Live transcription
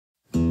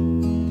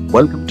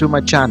Welcome to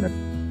my channel,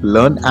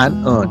 Learn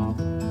and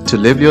Earn, to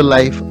live your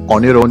life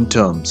on your own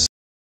terms.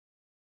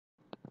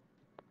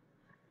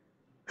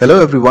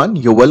 Hello everyone,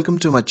 you're welcome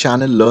to my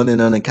channel, Learn and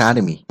Earn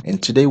Academy,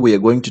 and today we are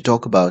going to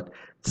talk about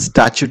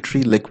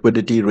Statutory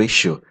Liquidity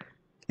Ratio,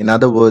 in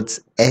other words,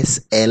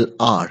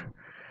 SLR.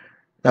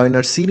 Now in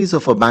our series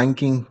of our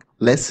banking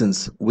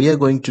lessons, we are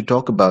going to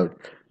talk about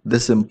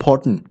this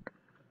important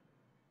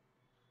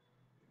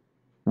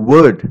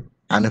word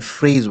and a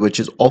phrase which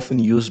is often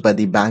used by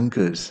the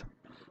bankers,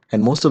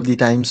 and most of the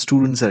time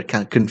students are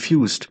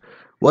confused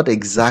what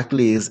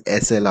exactly is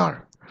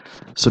SLR.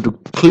 So to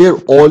clear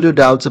all your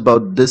doubts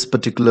about this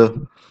particular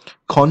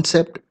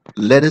concept,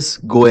 let us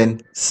go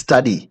and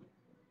study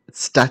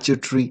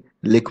statutory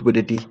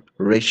liquidity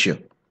ratio.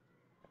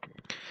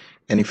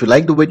 And if you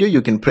like the video,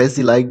 you can press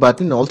the like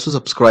button and also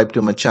subscribe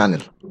to my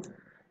channel.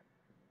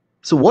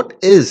 So what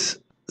is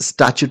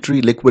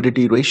statutory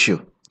liquidity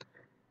ratio?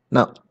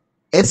 Now,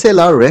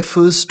 SLR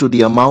refers to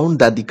the amount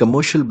that the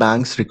commercial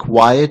banks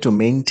require to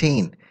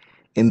maintain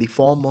in the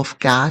form of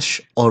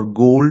cash or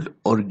gold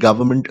or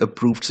government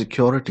approved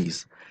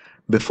securities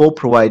before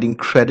providing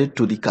credit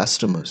to the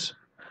customers.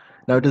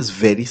 Now it is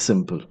very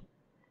simple.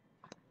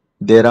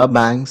 There are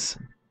banks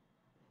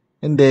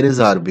and there is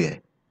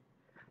RBI.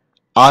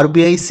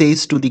 RBI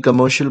says to the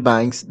commercial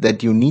banks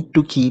that you need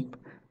to keep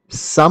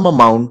some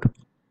amount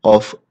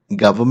of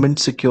government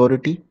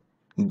security,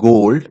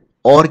 gold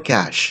or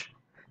cash,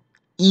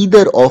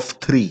 either of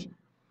three,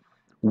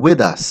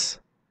 with us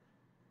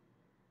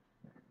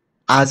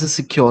as a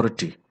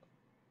security.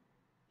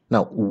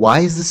 Now,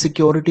 why is the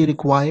security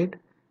required?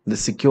 The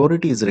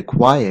security is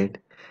required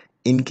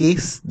in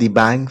case the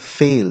bank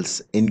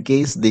fails, in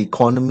case the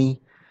economy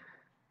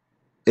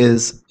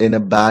is in a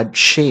bad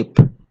shape,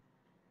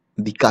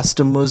 the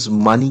customer's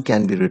money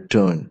can be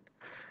returned.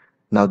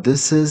 Now,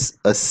 this is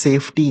a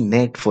safety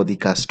net for the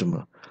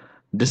customer.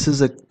 This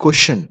is a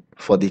cushion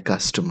for the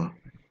customer.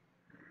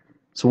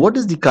 So, what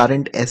is the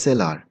current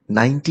SLR?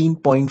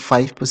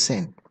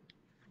 19.5%.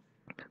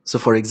 So,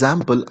 for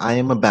example, I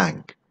am a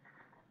bank.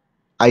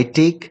 I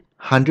take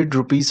 100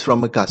 rupees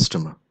from a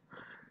customer.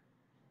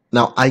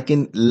 Now, I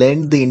can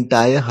lend the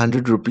entire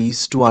 100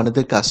 rupees to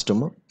another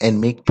customer and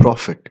make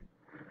profit.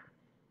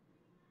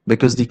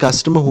 Because the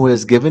customer who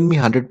has given me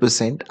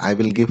 100%, I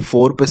will give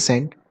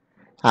 4%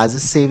 as a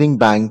saving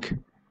bank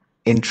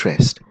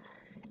interest.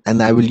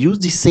 And I will use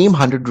the same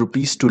 100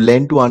 rupees to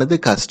lend to another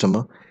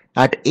customer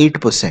at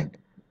 8%.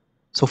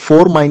 So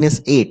 4 minus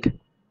 8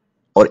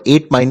 or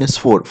 8 minus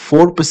 4,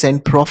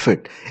 4%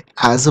 profit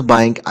as a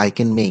bank I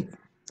can make.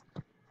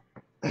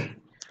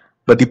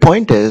 But the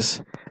point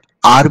is,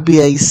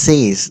 RBI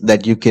says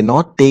that you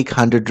cannot take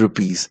 100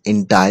 rupees,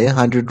 entire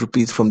 100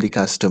 rupees from the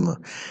customer.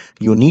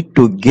 You need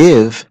to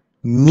give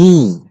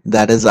me,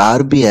 that is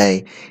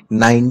RBI,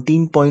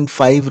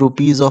 19.5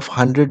 rupees of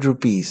 100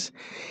 rupees.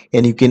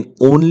 And you can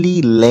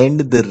only lend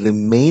the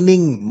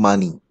remaining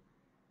money,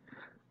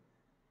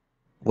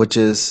 which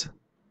is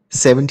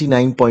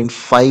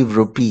 79.5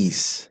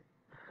 rupees.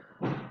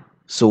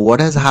 So what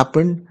has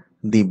happened?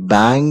 The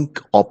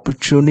bank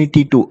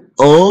opportunity to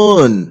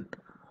earn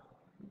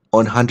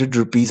on 100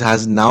 rupees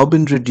has now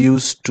been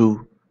reduced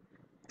to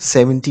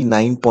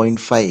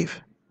 79.5.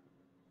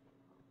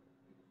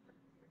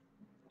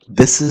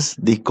 This is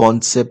the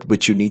concept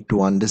which you need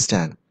to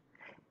understand.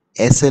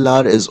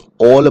 SLR is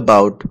all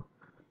about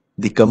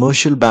the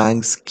commercial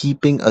banks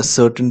keeping a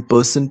certain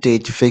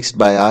percentage fixed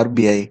by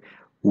RBI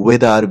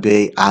with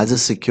RBI as a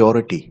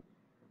security.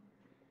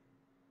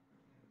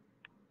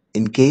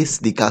 In case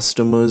the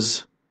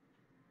customers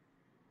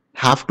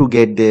have to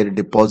get their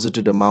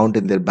deposited amount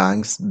in their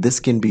banks, this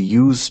can be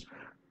used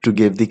to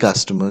give the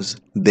customers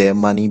their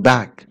money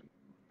back.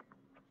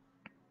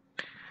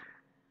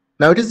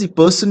 Now, it is the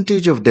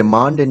percentage of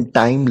demand and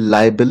time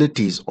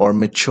liabilities or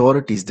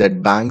maturities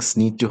that banks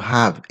need to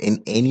have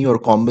in any or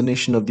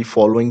combination of the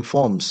following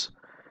forms.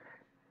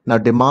 Now,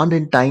 demand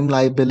and time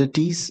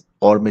liabilities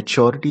or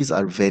maturities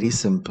are very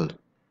simple.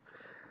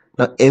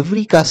 Now,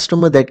 every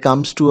customer that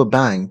comes to a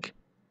bank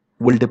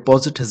will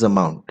deposit his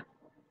amount.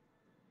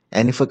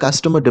 And if a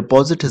customer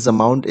deposits his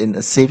amount in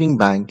a saving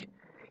bank,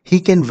 he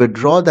can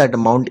withdraw that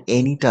amount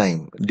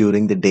anytime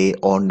during the day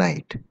or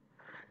night.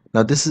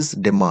 Now this is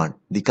demand.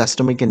 The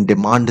customer can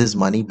demand his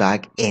money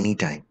back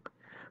anytime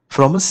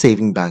from a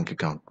saving bank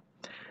account.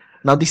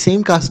 Now the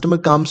same customer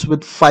comes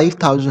with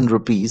 5,000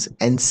 rupees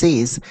and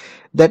says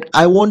that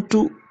I want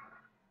to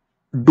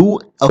do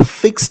a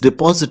fixed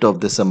deposit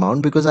of this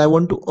amount because I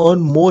want to earn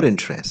more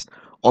interest.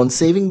 On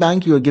saving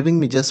bank, you are giving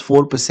me just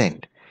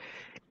 4%.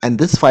 And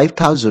this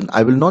 5,000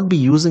 I will not be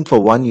using for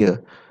 1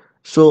 year.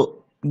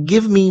 So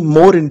give me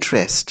more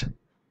interest.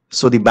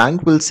 So the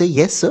bank will say,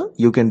 yes, sir,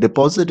 you can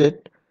deposit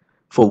it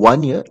for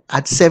 1 year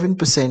at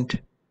 7%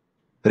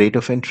 rate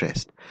of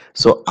interest.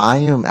 So I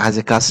am, as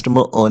a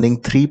customer, earning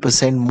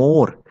 3%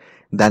 more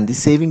than the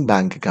saving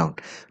bank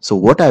account. So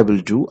what I will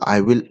do, I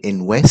will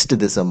invest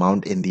this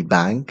amount in the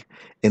bank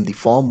in the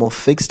form of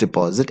fixed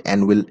deposit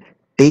and will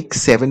take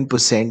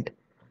 7%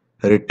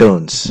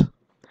 returns.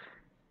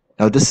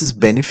 Now this is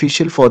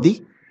beneficial for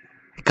the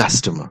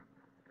customer.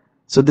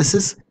 So this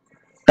is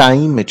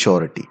time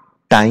maturity,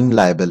 time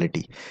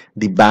liability.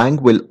 The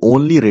bank will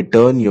only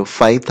return your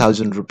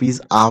 5,000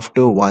 rupees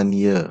after 1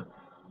 year.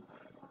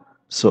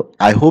 So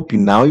I hope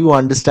now you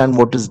understand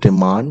what is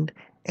demand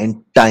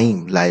and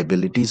time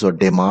liabilities, or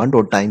demand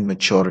or time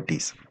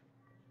maturities.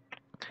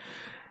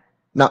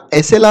 Now,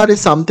 SLR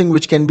is something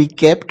which can be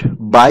kept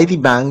by the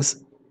banks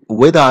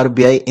with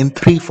RBI in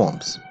three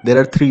forms. There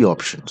are three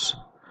options.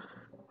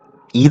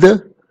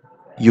 Either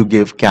you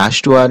give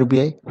cash to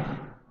RBI,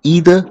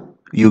 either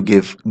you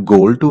give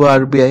gold to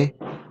RBI,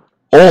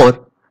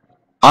 or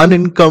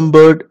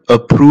unencumbered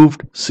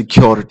approved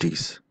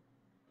securities.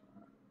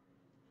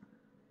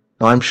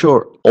 Now, I'm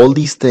sure all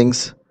these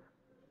things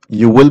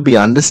you will be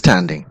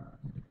understanding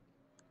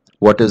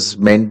what is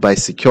meant by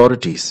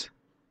securities.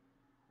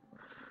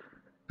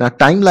 Now,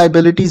 time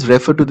liabilities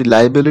refer to the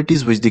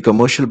liabilities which the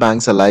commercial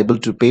banks are liable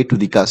to pay to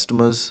the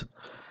customers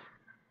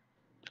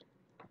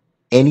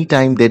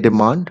anytime they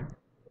demand.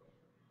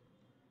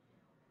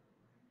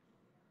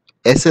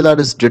 SLR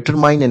is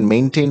determined and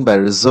maintained by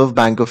Reserve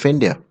Bank of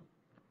India.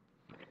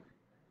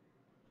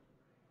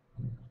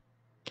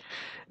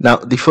 Now,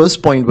 the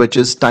first point, which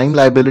is time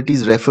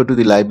liabilities, refer to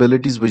the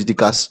liabilities which the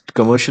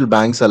commercial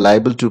banks are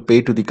liable to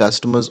pay to the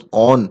customers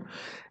on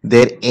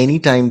their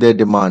anytime they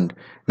demand.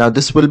 Now,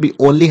 this will be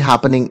only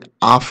happening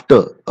after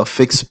a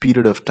fixed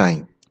period of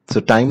time. So,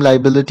 time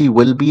liability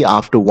will be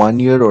after 1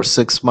 year or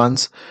 6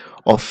 months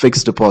of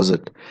fixed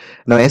deposit.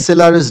 Now,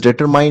 SLR is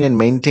determined and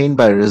maintained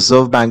by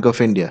Reserve Bank of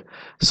India.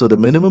 So, the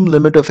minimum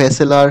limit of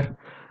SLR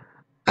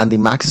and the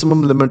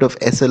maximum limit of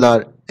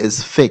SLR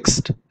is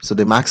fixed. So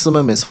the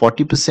maximum is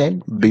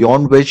 40%,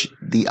 beyond which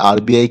the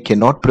RBI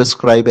cannot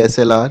prescribe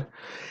SLR,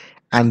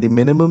 and the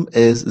minimum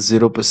is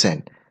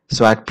 0%.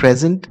 So at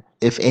present,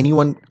 if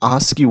anyone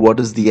asks you what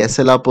is the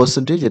SLR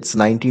percentage, it's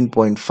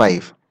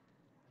 19.5.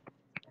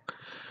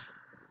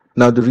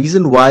 Now the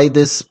reason why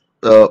this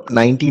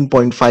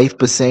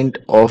 19.5%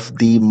 of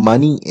the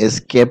money is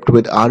kept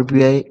with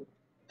RBI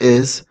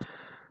is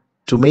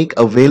to make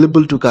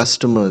available to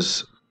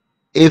customers,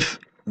 if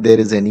there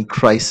is any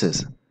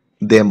crisis,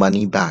 their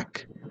money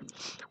back.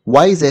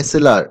 Why is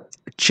SLR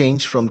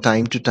changed from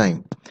time to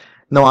time?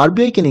 Now,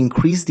 RBI can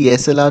increase the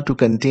SLR to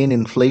contain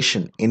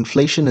inflation.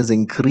 Inflation is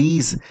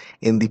increase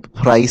in the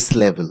price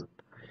level,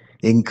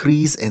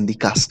 increase in the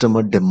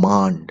customer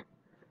demand.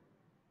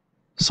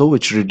 So,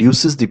 which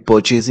reduces the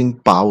purchasing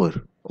power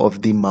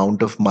of the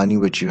amount of money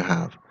which you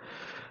have.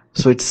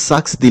 So it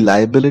sucks the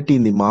liability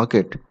in the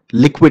market,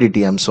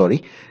 liquidity in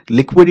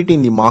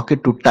the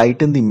market to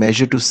tighten the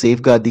measure to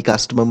safeguard the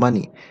customer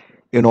money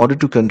in order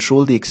to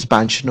control the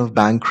expansion of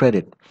bank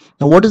credit.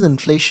 Now, what is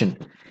inflation?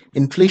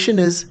 Inflation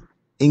is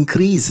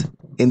increase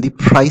in the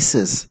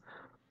prices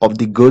of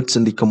the goods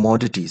and the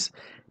commodities.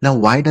 Now,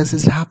 why does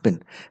this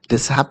happen?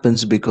 This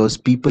happens because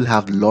people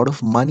have a lot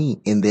of money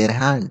in their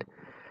hand.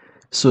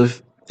 So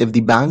if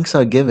the banks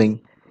are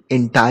giving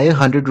entire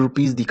 100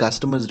 rupees the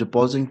customer is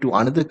depositing to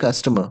another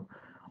customer,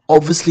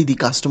 obviously the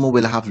customer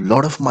will have a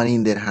lot of money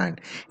in their hand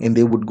and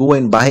they would go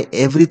and buy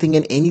everything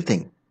and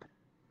anything.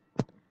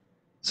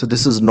 So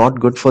this is not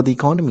good for the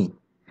economy.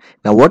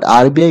 Now what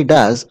RBI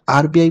does,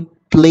 RBI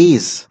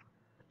plays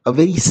a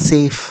very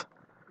safe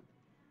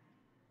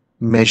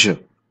measure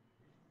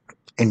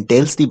and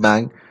tells the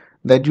bank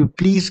that you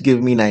please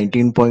give me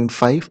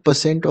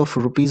 19.5% of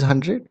rupees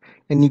 100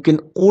 and you can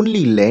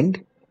only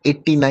lend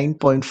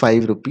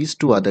 89.5 rupees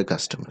to other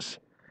customers.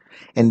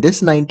 And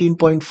this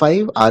 19.5,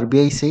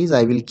 RBI says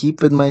I will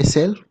keep with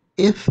myself.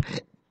 If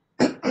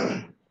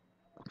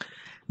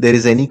there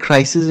is any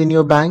crisis in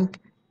your bank,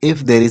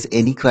 if there is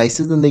any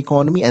crisis in the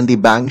economy and the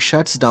bank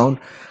shuts down,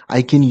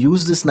 I can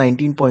use this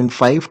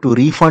 19.5 to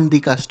refund the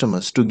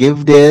customers, to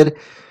give their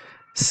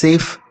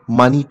safe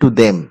money to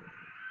them.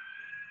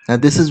 Now,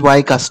 this is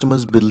why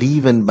customers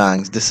believe in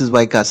banks. This is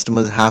why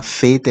customers have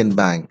faith in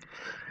bank.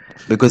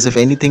 Because if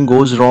anything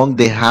goes wrong,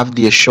 they have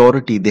the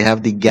assurity, they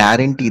have the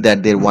guarantee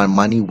that their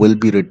money will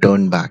be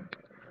returned back.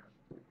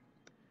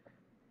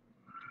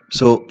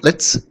 So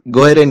let's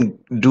go ahead and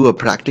do a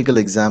practical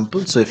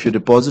example. So if you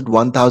deposit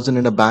 1,000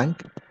 in a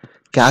bank,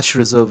 cash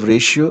reserve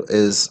ratio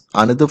is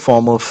another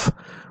form of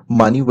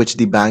money which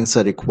the banks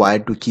are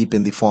required to keep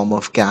in the form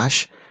of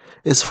cash,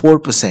 is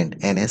 4%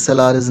 and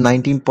SLR is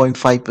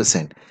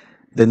 19.5%.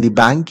 Then the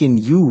bank can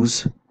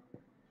use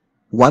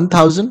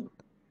 1,000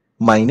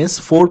 minus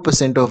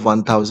 4% of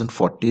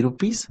 1,040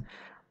 rupees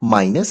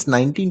minus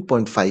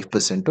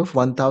 19.5% of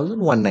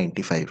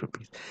 1,195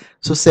 rupees.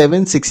 So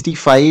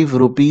 765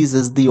 rupees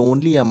is the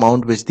only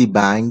amount which the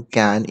bank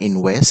can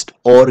invest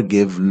or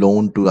give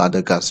loan to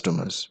other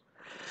customers.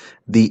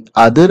 The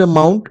other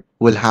amount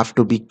will have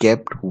to be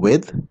kept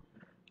with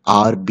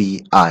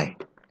RBI.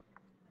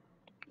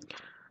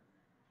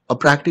 A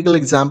practical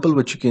example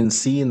which you can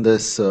see in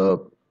this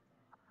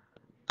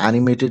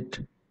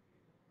animated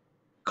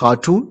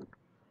cartoon,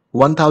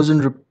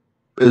 1,000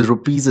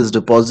 rupees is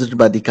deposited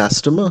by the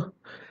customer.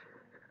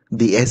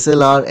 The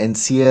SLR and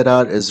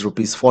CRR is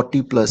rupees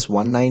 40 plus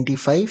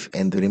 195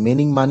 and the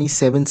remaining money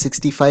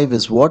 765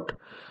 is what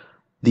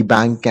the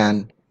bank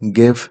can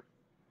give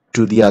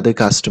to the other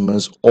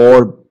customers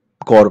or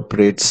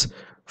corporates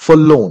for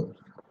loan.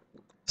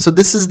 So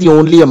this is the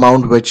only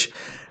amount which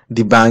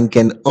the bank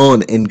can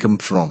earn income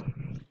from.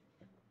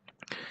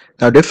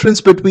 Now, difference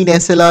between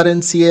SLR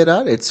and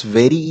CRR, it's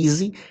very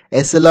easy.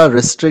 SLR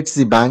restricts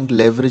the bank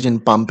leverage in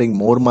pumping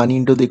more money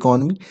into the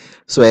economy.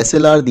 So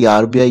SLR, the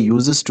RBI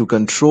uses to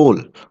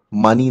control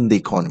money in the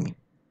economy.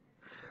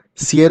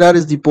 CRR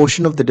is the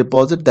portion of the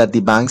deposit that the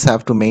banks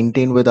have to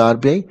maintain with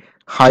RBI.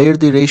 Higher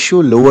the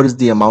ratio, lower is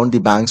the amount the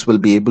banks will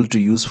be able to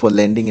use for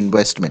lending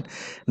investment.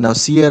 Now,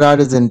 CRR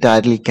is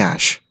entirely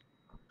cash.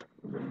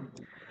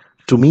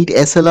 To meet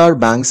SLR,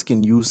 banks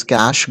can use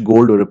cash,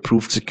 gold, or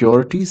approved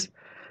securities.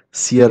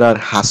 CRR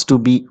has to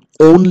be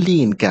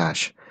only in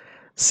cash.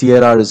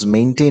 CRR is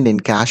maintained in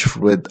cash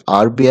with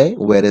RBI,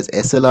 whereas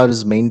SLR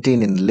is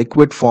maintained in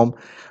liquid form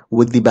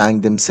with the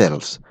bank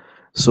themselves.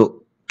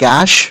 So,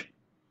 cash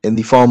in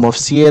the form of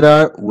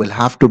CRR will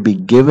have to be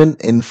given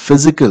in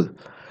physical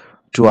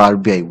to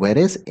RBI,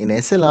 whereas in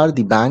SLR,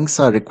 the banks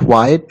are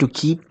required to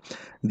keep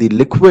the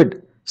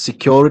liquid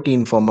security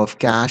in form of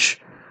cash,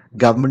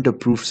 government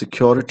approved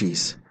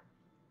securities,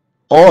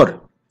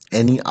 or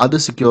any other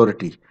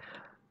security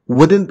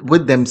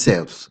with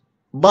themselves,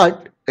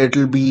 but it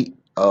will be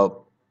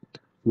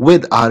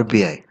with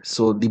RBI.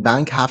 So the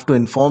bank have to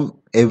inform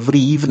every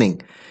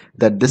evening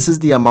that this is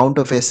the amount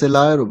of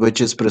SLR which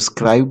is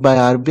prescribed by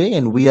RBI,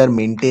 and we are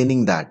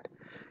maintaining that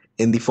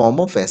in the form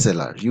of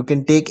SLR. You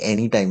can take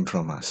any time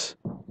from us.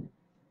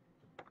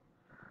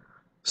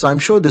 So I'm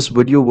sure this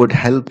video would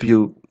have helped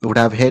you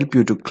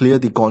to clear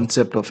the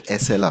concept of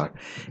SLR.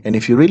 And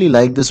if you really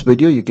like this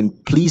video, you can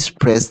please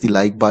press the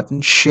like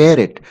button, share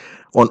it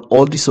on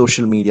all the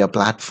social media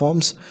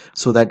platforms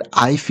so that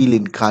I feel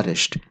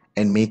encouraged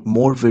and make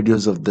more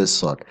videos of this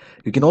sort.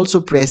 You can also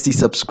press the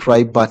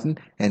subscribe button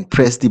and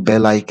press the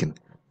bell icon.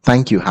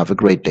 Thank you. Have a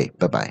great day.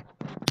 Bye-bye.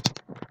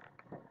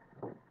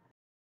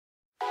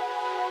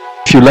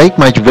 If you like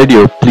my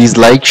video, please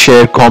like,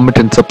 share, comment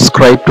and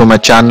subscribe to my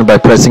channel by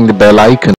pressing the bell icon.